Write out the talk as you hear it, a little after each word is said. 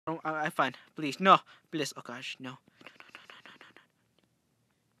I'm fine. Please, no. Please, oh gosh, no.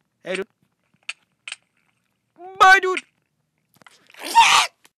 Hey, dude. Bye, dude.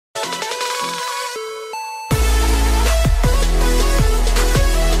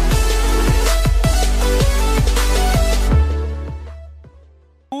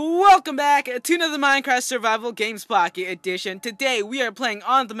 Welcome back to another Minecraft Survival Games Pocket Edition. Today we are playing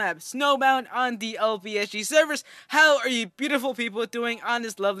on the map Snowbound on the LBSG servers. How are you beautiful people doing on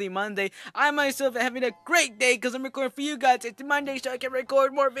this lovely Monday? I myself am having a great day because I'm recording for you guys. It's Monday so I can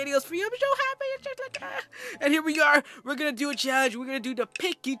record more videos for you. I'm so happy. It's just like And here we are. We're going to do a challenge. We're going to do the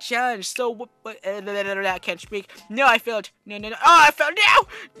picky challenge. So, I can't speak. No, I failed. No. Oh, I failed.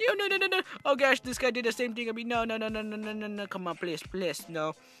 No. Oh gosh, this guy did the same thing. I mean, no. Come on, please.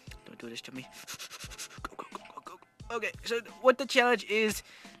 No. Don't do this to me. Go. Okay, so what the challenge is,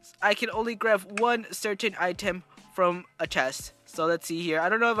 I can only grab one certain item from a chest. So let's see here. I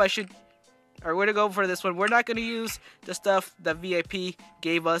don't know if I should, or where to go for this one. We're not going to use the stuff that VIP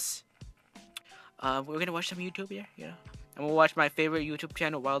gave us. We're going to watch some YouTube here, you know. I'm going to watch my favorite YouTube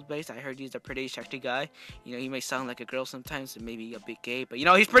channel, WildBase. I heard he's a pretty sexy guy. You know, he may sound like a girl sometimes, and maybe a bit gay, but you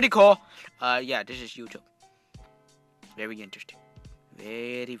know, he's pretty cool. Yeah, this is YouTube. Very interesting.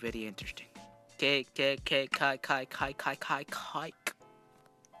 Very interesting. Kai.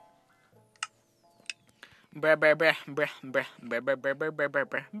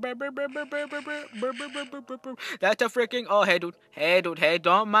 That's a freaking. Oh, hey dude,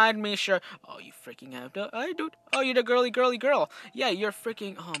 don't mind me, sure. Oh, you freaking have to. Hey dude. Oh, you're the girly girl. Yeah, you're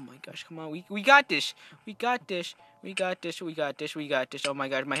freaking. Oh my gosh, come on, we got this. We got this. Oh my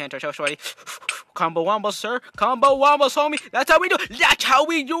god, my hands are so sweaty. Combo wombos, sir. Combo wombos, homie. That's how we do it. That's how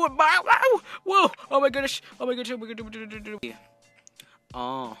we do it. Whoa. Oh my goodness. Oh, we're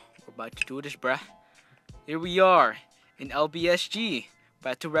about to do this, bruh. Here we are in LBSG.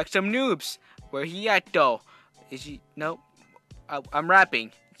 About to wreck some noobs. Where he at, though? Is he? No. I'm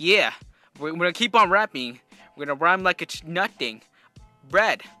rapping. Yeah. We're gonna keep on rapping. We're gonna rhyme like it's nothing.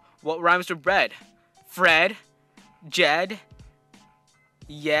 Bread. What rhymes with bread? Fred. Jed.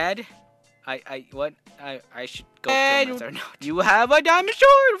 Yed. What? I should go kill myself. No, you have a diamond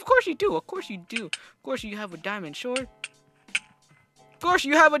sword! Of course you do. Of course you have a diamond sword. Of course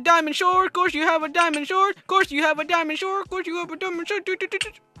you have a diamond sword.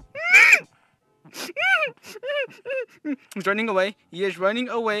 He's running away. He is running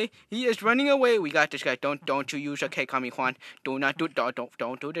away. We got this guy. Don't you use a K, call me Juan. Don't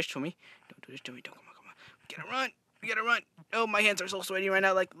do this to me. Come on. We gotta run. Oh, my hands are so sweaty right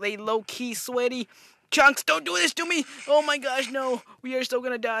now, like they low-key sweaty. Chunks, don't do this to me. Oh my gosh, no. We are still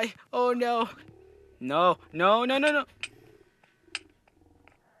gonna die. Oh no. No.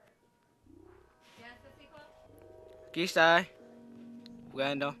 Quizá.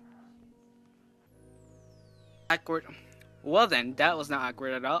 Bueno. Awkward. Well then, that was not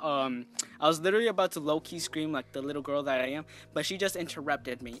awkward at all. I was literally about to low-key scream like the little girl that I am, but she just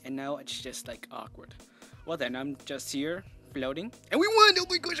interrupted me, and now it's just like awkward. Well then, I'm just here, floating, and we won! Oh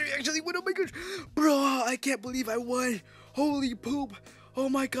my gosh, I actually won! Oh my gosh! Bro, I can't believe I won! Holy poop! Oh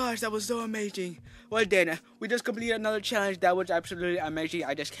my gosh, that was so amazing! Well then, we just completed another challenge that was absolutely amazing.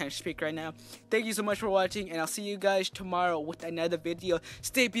 I just can't speak right now. Thank you so much for watching, and I'll see you guys tomorrow with another video.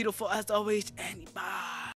 Stay beautiful as always, and bye!